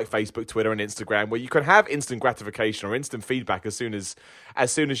stuff like Facebook, Twitter, and Instagram, where you can have instant gratification or instant feedback as soon as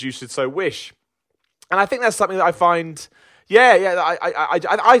you should so wish. And I think that's something that I find...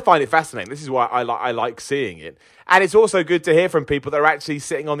 I find it fascinating. This is why I like seeing it, and it's also good to hear from people that are actually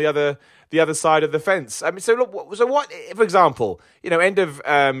sitting on the other side of the fence. I mean, so what? For example, end of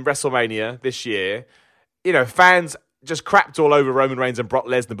WrestleMania this year, fans just crapped all over Roman Reigns and Brock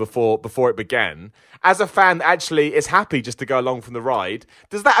Lesnar before it began. As a fan that actually is happy just to go along from the ride,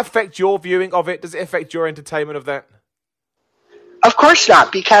 does that affect your viewing of it? Does it affect your entertainment of that? Of course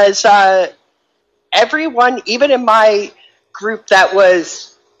not, because everyone, even in my group that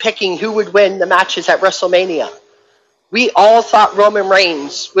was picking who would win the matches at WrestleMania, we all thought Roman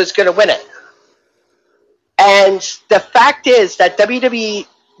Reigns was going to win it. And the fact is that WWE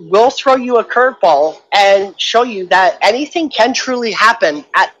will throw you a curveball and show you that anything can truly happen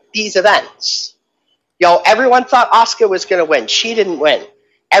at these events. Everyone thought Asuka was going to win. She didn't win.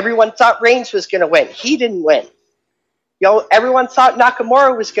 Everyone thought Reigns was going to win. He didn't win. Everyone thought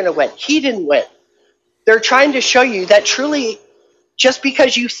Nakamura was going to win. He didn't win. They're trying to show you that truly, just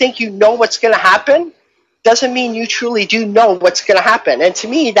because you think you know what's going to happen, doesn't mean you truly do know what's going to happen. And to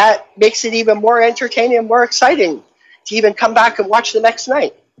me, that makes it even more entertaining and more exciting to even come back and watch the next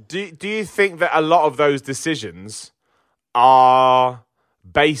night. Do you think that a lot of those decisions are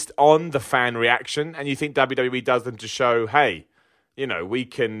based on the fan reaction, and you think WWE does them to show, hey, we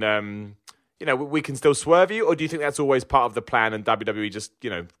can, we can still swerve you, or do you think that's always part of the plan and WWE just,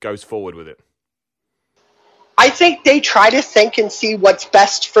 goes forward with it? I think they try to think and see what's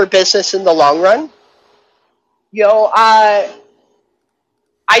best for business in the long run. I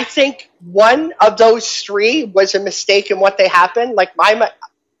think one of those three was a mistake in what they happened. Like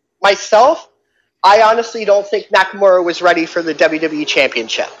myself, I honestly don't think Nakamura was ready for the WWE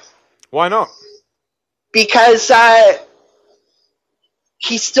Championship. Why not? Because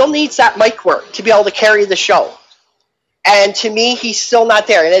he still needs that mic work to be able to carry the show. And to me, he's still not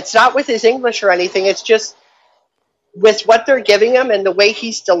there. And it's not with his English or anything. It's just with what they're giving him and the way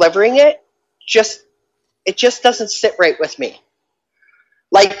he's delivering it, it just doesn't sit right with me.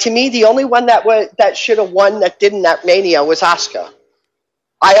 Like, to me, the only one that should have won that didn't at Mania was Asuka.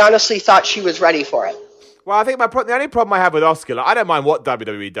 I honestly thought she was ready for it. Well, I think the only problem I have with Asuka, I don't mind what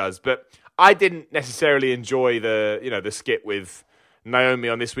WWE does, but I didn't necessarily enjoy the skit with Naomi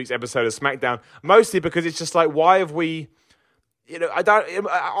on this week's episode of SmackDown, mostly because it's just like, why have we,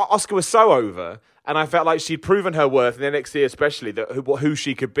 Asuka was so over, and I felt like she'd proven her worth in NXT, especially who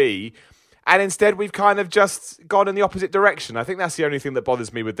she could be. And instead, we've kind of just gone in the opposite direction. I think that's the only thing that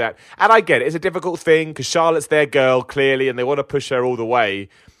bothers me with that. And I get it. It's a difficult thing because Charlotte's their girl, clearly, and they want to push her all the way.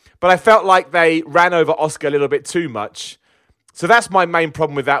 But I felt like they ran over Asuka a little bit too much. So that's my main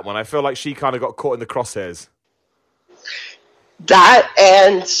problem with that one. I feel like she kind of got caught in the crosshairs. That,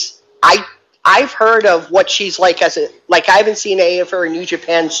 and I've heard of what she's like I haven't seen any of her New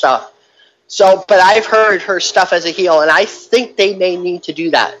Japan stuff. But I've heard her stuff as a heel, and I think they may need to do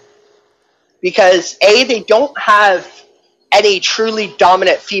that. Because, A, they don't have any truly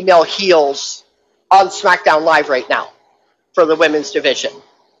dominant female heels on SmackDown Live right now for the women's division.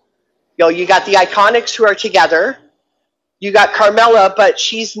 You got the Iconics who are together. You got Carmella, but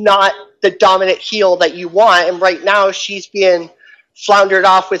she's not the dominant heel that you want. And right now, she's being floundered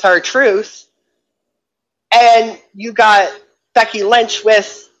off with R-Truth. And you got Becky Lynch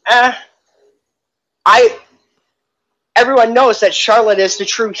with, everyone knows that Charlotte is the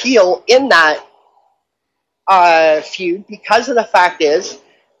true heel in that feud, because of the fact is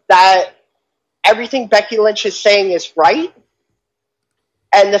that everything Becky Lynch is saying is right,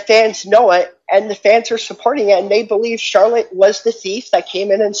 and the fans know it, and the fans are supporting it, and they believe Charlotte was the thief that came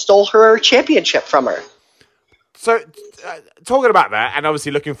in and stole her championship from her. So, talking about that, and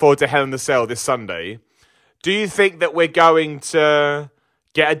obviously looking forward to Hell in the Cell this Sunday, do you think that we're going to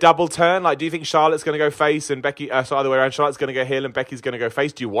get a double turn? Like, do you think Charlotte's going to go face and Becky, other way around, Charlotte's going to go heel and Becky's going to go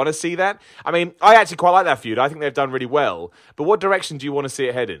face? Do you want to see that? I mean, I actually quite like that feud. I think they've done really well. But what direction do you want to see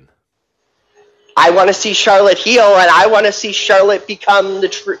it head in? I want to see Charlotte heel, and I want to see Charlotte become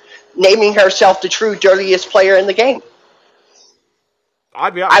naming herself the true dirtiest player in the game.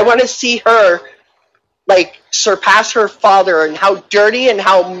 I want to see her, surpass her father and how dirty and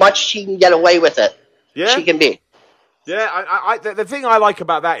how much she can get away with it. Yeah. She can be. Yeah, the thing I like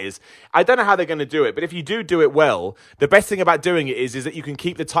about that is, I don't know how they're going to do it, but if you do it well, the best thing about doing it is that you can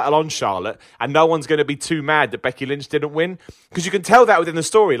keep the title on Charlotte, and no one's going to be too mad that Becky Lynch didn't win, because you can tell that within the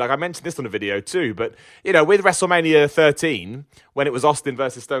story. Like, I mentioned this on a video too, but, with WrestleMania 13, when it was Austin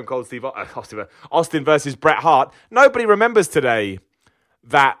versus Stone Cold Austin versus Bret Hart, nobody remembers today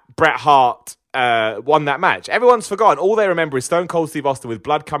that Bret Hart won that match. Everyone's forgotten. All they remember is Stone Cold Steve Austin with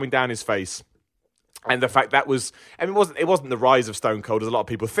blood coming down his face. And the fact that was, it wasn't the rise of Stone Cold as a lot of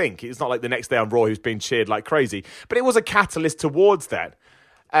people think. It's not like the next day on Raw he was being cheered like crazy. But it was a catalyst towards that.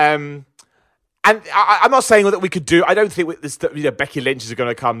 And I'm not saying that we could do, I don't think Becky Lynch is going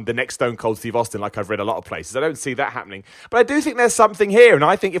to come the next Stone Cold Steve Austin like I've read a lot of places. I don't see that happening. But I do think there's something here. And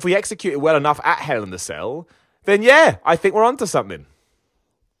I think if we execute it well enough at Hell in the Cell, then yeah, I think we're onto something.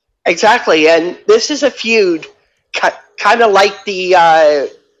 Exactly. And this is a feud kind of like the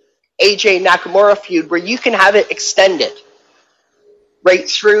AJ Nakamura feud, where you can have it extended right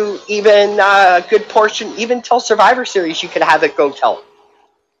through even a good portion, even till Survivor Series, you could have it go till.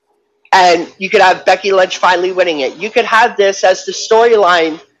 And you could have Becky Lynch finally winning it. You could have this as the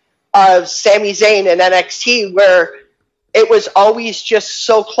storyline of Sami Zayn in NXT, where it was always just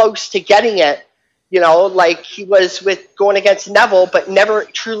so close to getting it. Like he was with going against Neville, but never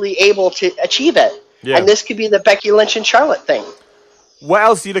truly able to achieve it. Yeah. And this could be the Becky Lynch and Charlotte thing. What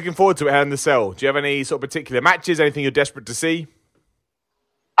else are you looking forward to at Hell in the Cell? Do you have any sort of particular matches? Anything you're desperate to see?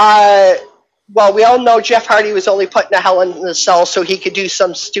 Well, we all know Jeff Hardy was only put in a Hell in the Cell so he could do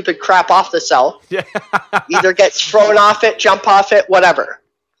some stupid crap off the cell. Yeah. Either gets thrown off it, jump off it, whatever.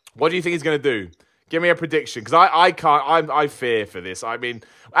 What do you think he's going to do? Give me a prediction, because I can't. I fear for this. I mean,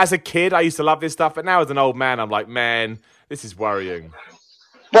 as a kid, I used to love this stuff, but now as an old man, I'm like, man, this is worrying.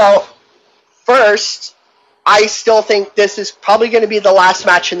 Well, first, I still think this is probably going to be the last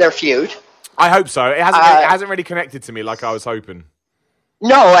match in their feud. I hope so. It hasn't really connected to me like I was hoping.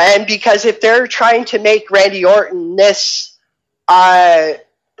 No, and because if they're trying to make Randy Orton this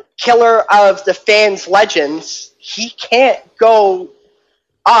killer of the fans' legends, he can't go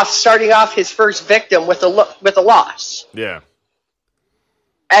starting off his first victim with a loss. Yeah.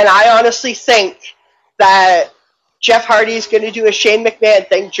 And I honestly think that Jeff Hardy's going to do a Shane McMahon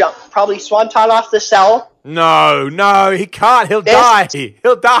thing, jump, probably swanton off the cell. No, he can't. He'll die.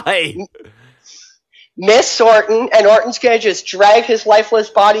 He'll die. Miss Orton, and Orton's going to just drag his lifeless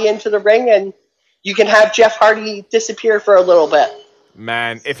body into the ring, and you can have Jeff Hardy disappear for a little bit.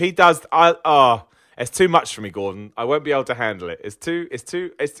 Man, if he does, it's too much for me, Gordon. I won't be able to handle it. It's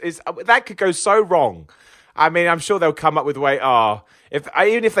that could go so wrong. I mean, I'm sure they'll come up with a way.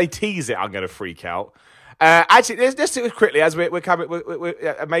 Even if they tease it, I'm going to freak out. Actually, let's do it quickly as we're coming.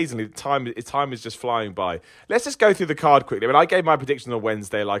 We're amazingly, time is just flying by. Let's just go through the card quickly. I mean, I gave my prediction on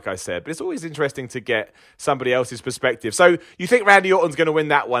Wednesday, like I said, but it's always interesting to get somebody else's perspective. So, you think Randy Orton's going to win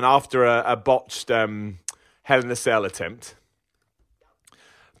that one after a botched Hell in the Cell attempt?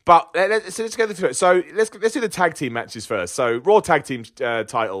 But let's go through it. So let's do the tag team matches first. So Raw tag team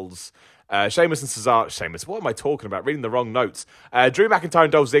titles. Sheamus and Cesaro. Sheamus, what am I talking about? Reading the wrong notes. Drew McIntyre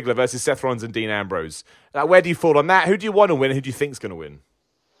and Dolph Ziggler versus Seth Rollins and Dean Ambrose. Where do you fall on that? Who do you want to win? Who do you think's going to win?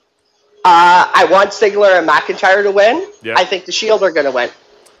 I want Ziggler and McIntyre to win. Yep. I think the Shield are going to win.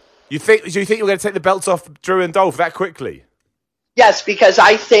 Do you think you're going to take the belts off Drew and Dolph that quickly? Yes, because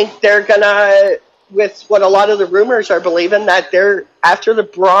I think they're going to, with what a lot of the rumors are believing, that they're, after the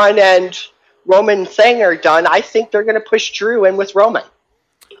Braun and Roman thing are done, I think they're going to push Drew in with Roman.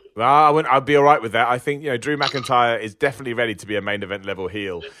 Well, I'd be all right with that. I think Drew McIntyre is definitely ready to be a main event level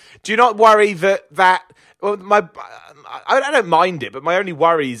heel. Do you not worry that well, I don't mind it, but my only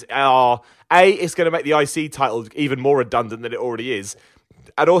worries are it's going to make the IC title even more redundant than it already is,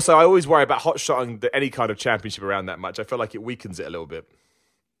 and also I always worry about hot-shotting any kind of championship around that much. I feel like it weakens it a little bit.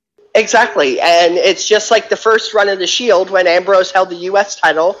 Exactly, and it's just like the first run of the Shield when Ambrose held the U.S.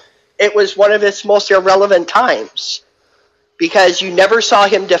 title. It was one of its most irrelevant times, because you never saw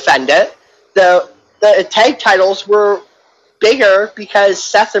him defend it. The tag titles were bigger because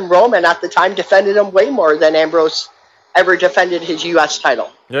Seth and Roman at the time defended them way more than Ambrose ever defended his U.S. title.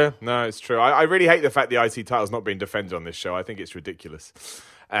 Yeah, no, it's true. I really hate the fact the IC title's not being defended on this show. I think it's ridiculous.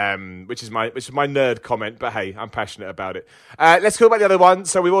 Which is my nerd comment, but hey, I'm passionate about it. Let's talk about the other one.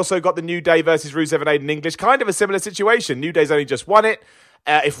 So we've also got the New Day versus Rusev and Aiden English. Kind of a similar situation. New Day's only just won it.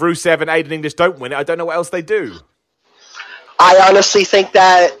 If Rusev and Aiden English don't win it, I don't know what else they do. I honestly think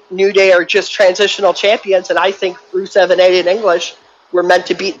that New Day are just transitional champions, and I think Rusev and Aiden English were meant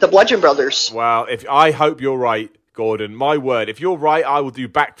to beat the Bludgeon Brothers. Well, I hope you're right, Gordon. My word, if you're right, I will do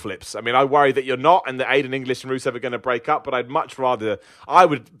backflips. I mean, I worry that you're not, and that Aiden English and Rusev are going to break up, but I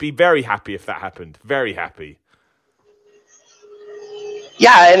would be very happy if that happened. Very happy.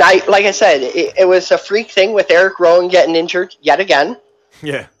 Yeah, and like I said, it was a freak thing with Eric Rowan getting injured yet again.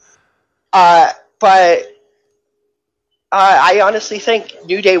 Yeah. But I honestly think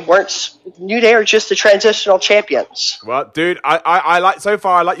New Day are just the transitional champions. Well, dude, I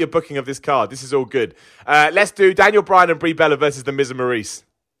like your booking of this card. This is all good. Let's do Daniel Bryan and Brie Bella versus the Miz and Maurice.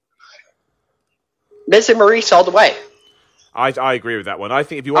 Miz and Maurice all the way. I agree with that one. I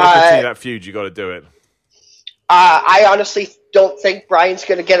think if you want to continue that feud, you got to do it. I honestly don't think Bryan's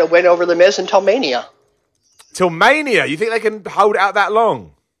going to get a win over the Miz until Mania. Till Mania? You think they can hold out that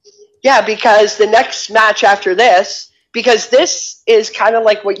long? Yeah, because the next match after this. Because this is kind of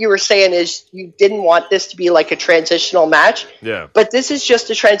like what you were saying is you didn't want this to be like a transitional match. Yeah. But this is just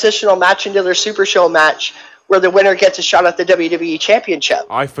a transitional match into their Super Show match where the winner gets a shot at the WWE Championship.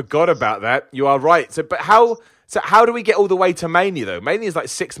 I forgot about that. You are right. So how do we get all the way to Mania, though? Mania is like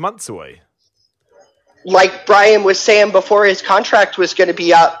 6 months away. Like Brian was saying before his contract was going to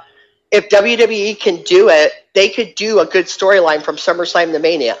be up, if WWE can do it, they could do a good storyline from SummerSlam to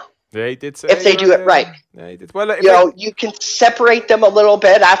Mania. Yeah, he did say if they do it right. Yeah, he did. Well, You can separate them a little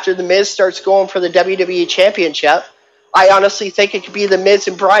bit after The Miz starts going for the WWE Championship. I honestly think it could be The Miz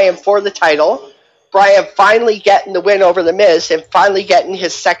and Bryan for the title. Bryan finally getting the win over The Miz and finally getting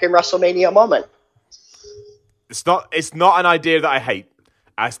his second WrestleMania moment. It's not an idea that I hate.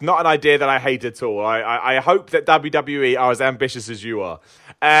 It's not an idea that I hate at all. I hope that WWE are as ambitious as you are.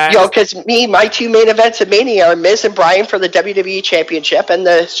 Because my two main events of Mania are Miz and Bryan for the WWE Championship and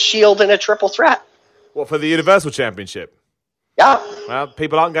the Shield in a triple threat. What, for the Universal Championship? Yeah. Well,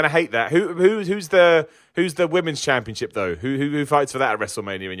 people aren't going to hate that. Who's the Women's Championship though? Who fights for that at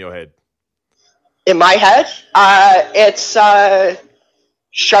WrestleMania in your head? In my head, it's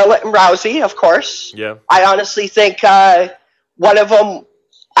Charlotte and Rousey, of course. Yeah. I honestly think one of them.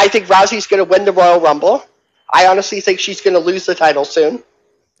 I think Rousey's going to win the Royal Rumble. I honestly think she's going to lose the title soon.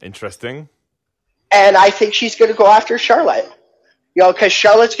 Interesting. And I think she's going to go after Charlotte. Because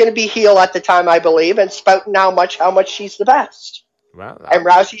Charlotte's going to be heel at the time, I believe, and spouting how much she's the best. Well, and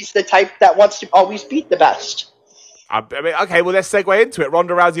Rousey's the type that wants to always beat the best. I mean, okay, well, let's segue into it.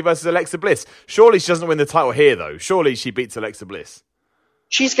 Ronda Rousey versus Alexa Bliss. Surely she doesn't win the title here, though. Surely she beats Alexa Bliss.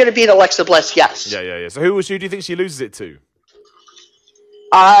 She's going to beat Alexa Bliss, yes. Yeah. So who do you think she loses it to?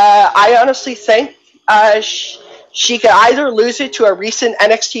 I honestly think she could either lose it to a recent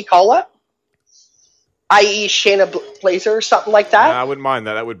NXT call-up, i.e. Shayna Baszler or something like that. I wouldn't mind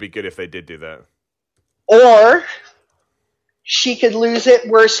that. That would be good if they did do that. Or she could lose it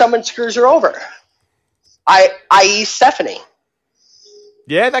where someone screws her over, i.e. Stephanie.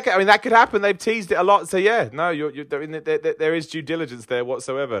 Yeah, that could happen. They've teased it a lot. So yeah, no, there is due diligence there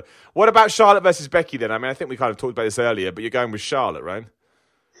whatsoever. What about Charlotte versus Becky then? I mean, I think we kind of talked about this earlier, but you're going with Charlotte, right?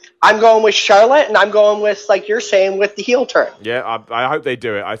 I'm going with Charlotte, and I'm going with, like you're saying, with the heel turn. Yeah, I hope they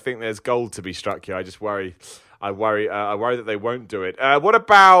do it. I think there's gold to be struck here. I just worry. I worry that they won't do it. What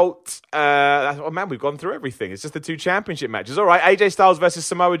about? Oh man, we've gone through everything. It's just the two championship matches. All right, AJ Styles versus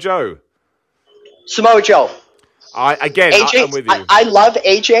Samoa Joe. Samoa Joe. AJ, I'm with you. I love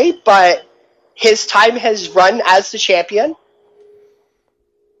AJ, but his time has run as the champion,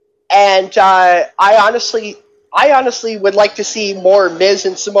 and I honestly would like to see more Miz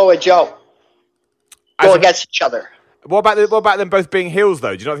and Samoa Joe go against each other. What about them both being heels,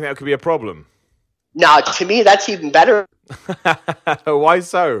 though? Do you not think that could be a problem? No, to me, that's even better. Why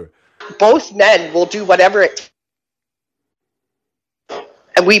so? Both men will do whatever it takes.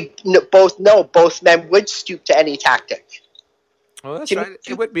 And we both know both men would stoop to any tactic. Well, that's right.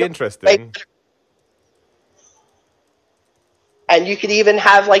 It would be interesting. And you could even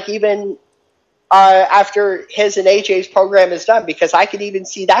have, after his and AJ's program is done, because I could even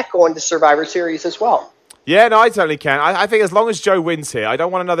see that going to Survivor Series as well. Yeah, no, I totally can. I think as long as Joe wins here, I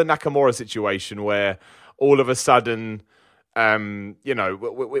don't want another Nakamura situation where all of a sudden, someone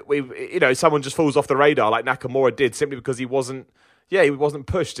just falls off the radar like Nakamura did simply because he wasn't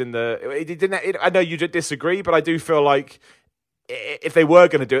pushed in the. I know you disagree, but I do feel like if they were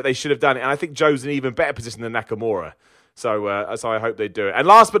going to do it, they should have done it. And I think Joe's in an even better position than Nakamura. So I hope they do it. And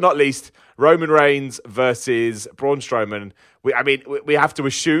last but not least, Roman Reigns versus Braun Strowman. We have to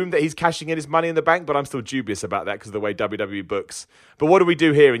assume that he's cashing in his Money in the Bank, but I'm still dubious about that because of the way WWE books. But what do we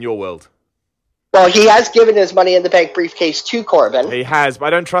do here in your world? Well, he has given his Money in the Bank briefcase to Corbin. He has, but I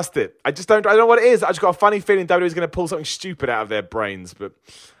don't trust it. I don't know what it is. I just got a funny feeling WWE is going to pull something stupid out of their brains. But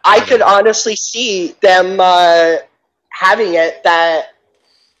I could honestly see them having it that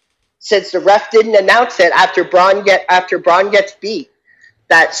since the ref didn't announce it after Braun gets beat,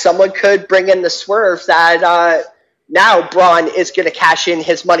 that someone could bring in the swerve that now Braun is going to cash in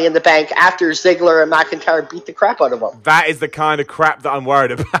his Money in the Bank after Ziggler and McIntyre beat the crap out of him. That is the kind of crap that I'm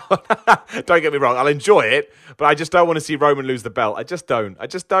worried about. Don't get me wrong. I'll enjoy it, but I just don't want to see Roman lose the belt. I just don't. I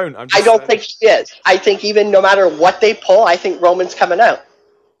don't think he is. I think even no matter what they pull, I think Roman's coming out.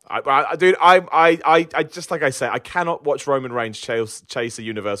 Dude, just like I say, I cannot watch Roman Reigns chase a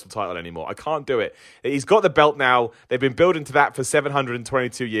Universal title anymore. I can't do it. He's got the belt now. They've been building to that for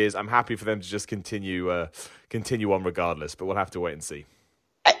 722 years. I'm happy for them to just continue on regardless, but we'll have to wait and see.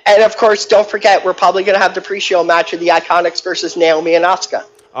 And of course, don't forget, we're probably going to have the pre-show match of the Iconics versus Naomi and Asuka.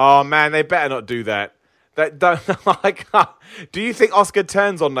 Oh man, they better not do that. Do you think Asuka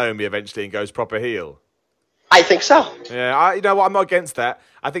turns on Naomi eventually and goes proper heel? I think so. Yeah, you know what? I'm not against that.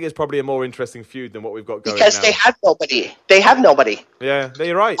 I think it's probably a more interesting feud than what we've got going because now. They have nobody. Yeah,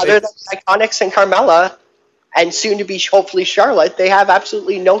 you're right. Other than Iconics and Carmella, and soon to be hopefully Charlotte, they have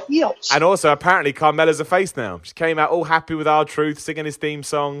absolutely no heels. And also, apparently, Carmella's a face now. She came out all happy with R-Truth, singing his theme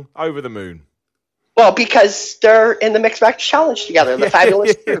song, Over the Moon. Well, because they're in the Mixed Match Challenge together, the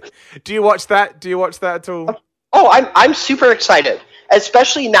Fabulous Truth. Do you watch that? Do you watch that at all? Oh, I'm super excited.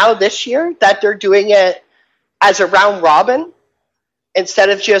 especially now this year that they're doing it as a round robin instead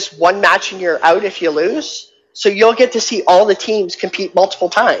of just one match and you're out if you lose. So you'll get to see all the teams compete multiple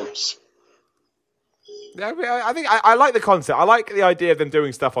times. Yeah, I think I like the concept. I like the idea of them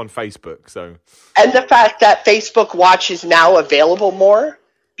doing stuff on Facebook. So, and the fact that Facebook Watch is now available more,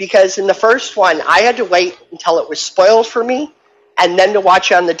 because in the first one, I had to wait until it was spoiled for me, and then to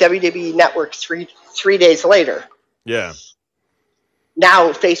watch it on the WWE Network three days later. Yeah.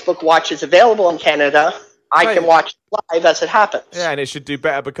 Now Facebook Watch is available in Canada. I can watch live as it happens. Yeah, and it should do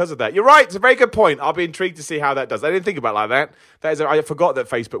better because of that. You're right. It's a very good point. I'll be intrigued to see how that does. I didn't think about it like that. I forgot that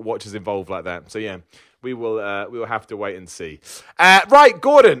Facebook Watch is involved like that. So yeah. We will have to wait and see. Right,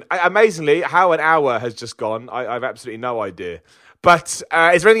 Gordon, amazingly, how an hour has just gone, I have absolutely no idea. But is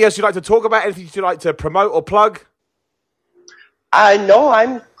there anything else you'd like to talk about? Anything you'd like to promote or plug? No,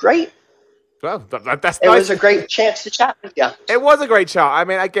 I'm great. Well, that's nice. It was a great chance to chat with you. It was a great chat. I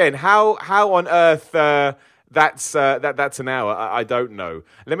mean, again, how on earth that's an hour? I don't know.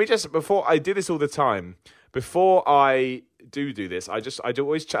 Let me just, before I do this all the time, before I do this, I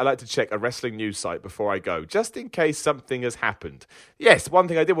like to check a wrestling news site before I go, just in case something has happened. Yes, one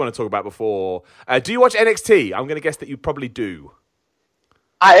thing I did want to talk about before. Do you watch NXT? I'm going to guess that you probably do.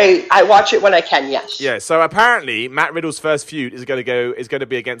 I watch it when I can, yes. Yeah, so apparently Matt Riddle's first feud is going to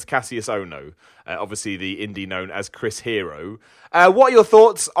be against Cassius Ohno, obviously the indie known as Chris Hero. What are your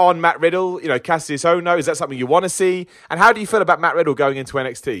thoughts on Matt Riddle? You know, Cassius Ohno, is that something you want to see? And how do you feel about Matt Riddle going into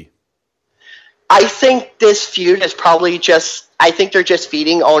NXT? I think this feud is probably I think they're just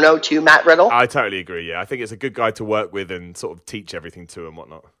feeding Ohno to Matt Riddle. I totally agree, yeah. I think it's a good guy to work with and sort of teach everything to and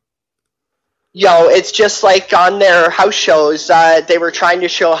whatnot. It's just like on their house shows, they were trying to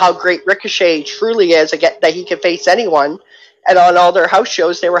show how great Ricochet truly is, that he can face anyone. And on all their house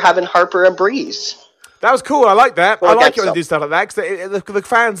shows, they were having Harper and Breeze. That was cool. I like that. I like it when they do stuff like that because the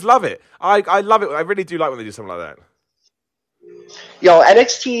fans love it. I love it. I really do like when they do something like that.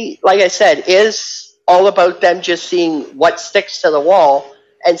 NXT, like I said, is all about them just seeing what sticks to the wall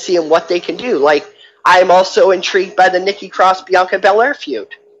and seeing what they can do. Like, I'm also intrigued by the Nikki Cross-Bianca Belair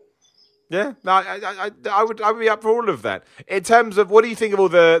feud. Yeah, no, I would be up for all of that. In terms of, what do you think of all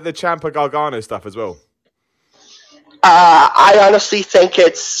the Ciampa Gargano stuff as well? I honestly think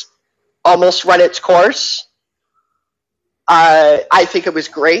it's almost run its course. I think it was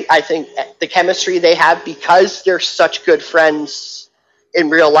great. I think the chemistry they have, because they're such good friends in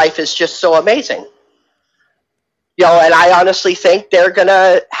real life, is just so amazing. And I honestly think they're going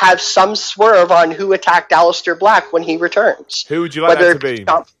to have some swerve on who attacked Aleister Black when he returns. Who would you like that to be?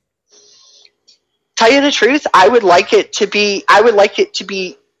 Tell you the truth, I would like it to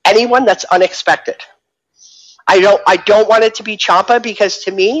be anyone that's unexpected. I don't want it to be Ciampa, because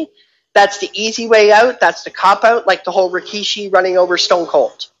to me, that's the easy way out. That's the cop out, like the whole Rikishi running over Stone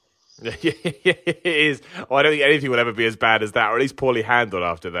Cold. It is. Well, I don't think anything will ever be as bad as that, or at least poorly handled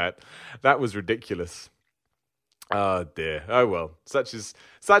after that. That was ridiculous. Oh dear. Oh well.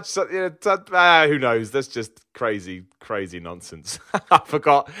 Who knows? That's just crazy nonsense. I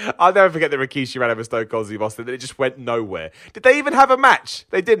forgot. I'll never forget that Rikishi ran over Stone Cold Steve Austin. That it just went nowhere. Did they even have a match?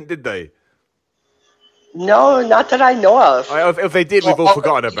 They didn't, did they? No, not that I know of. If they did, we've all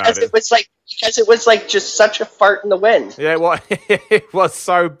forgotten about it. Because it was like just such a fart in the wind. Yeah, it was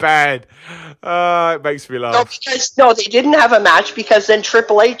so bad. It makes me laugh. They didn't have a match, because then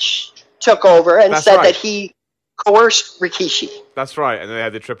Triple H took over and said that he coerced Rikishi. That's right, and then they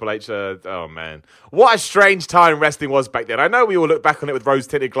had the Triple H. Oh man, what a strange time wrestling was back then. I know we all look back on it with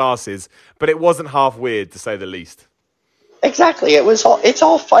rose-tinted glasses, but it wasn't half weird, to say the least. Exactly. It's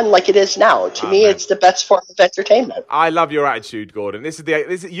all fun like it is now. To me, it's the best form of entertainment. I love your attitude, Gordon.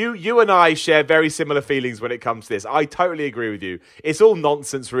 You and I share very similar feelings when it comes to this. I totally agree with you. It's all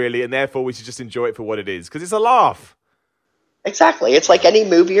nonsense, really, and therefore we should just enjoy it for what it is, because it's a laugh. Exactly. It's like any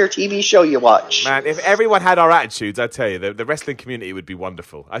movie or TV show you watch. Man, if everyone had our attitudes, I tell you, the wrestling community would be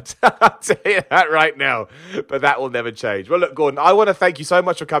wonderful. I'll tell you that right now. But that will never change. Well, look, Gordon, I want to thank you so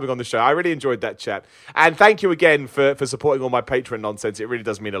much for coming on the show. I really enjoyed that chat. And thank you again for supporting all my Patreon nonsense. It really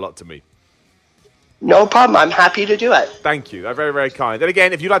does mean a lot to me. No problem. I'm happy to do it. Thank you. They're very, very kind. And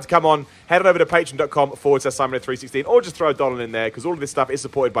again, if you'd like to come on, head on over to patreon.com/Simon316 or just throw $1 in there, because all of this stuff is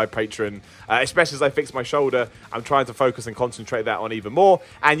supported by Patreon. Especially as I fix my shoulder, I'm trying to focus and concentrate that on even more.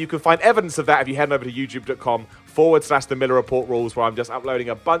 And you can find evidence of that if you head on over to youtube.com/The Miller Report Rules, where I'm just uploading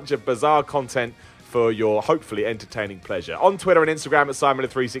a bunch of bizarre content for your hopefully entertaining pleasure. On Twitter and Instagram at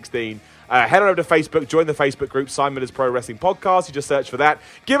Simon316. Head on over to Facebook, join the Facebook group Simon Miller's Pro Wrestling Podcast. You just search for that.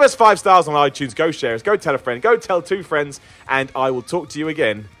 Give us 5 stars on iTunes. Go share us. Go tell a friend. Go tell 2 friends. And I will talk to you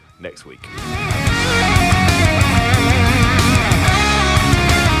again next week.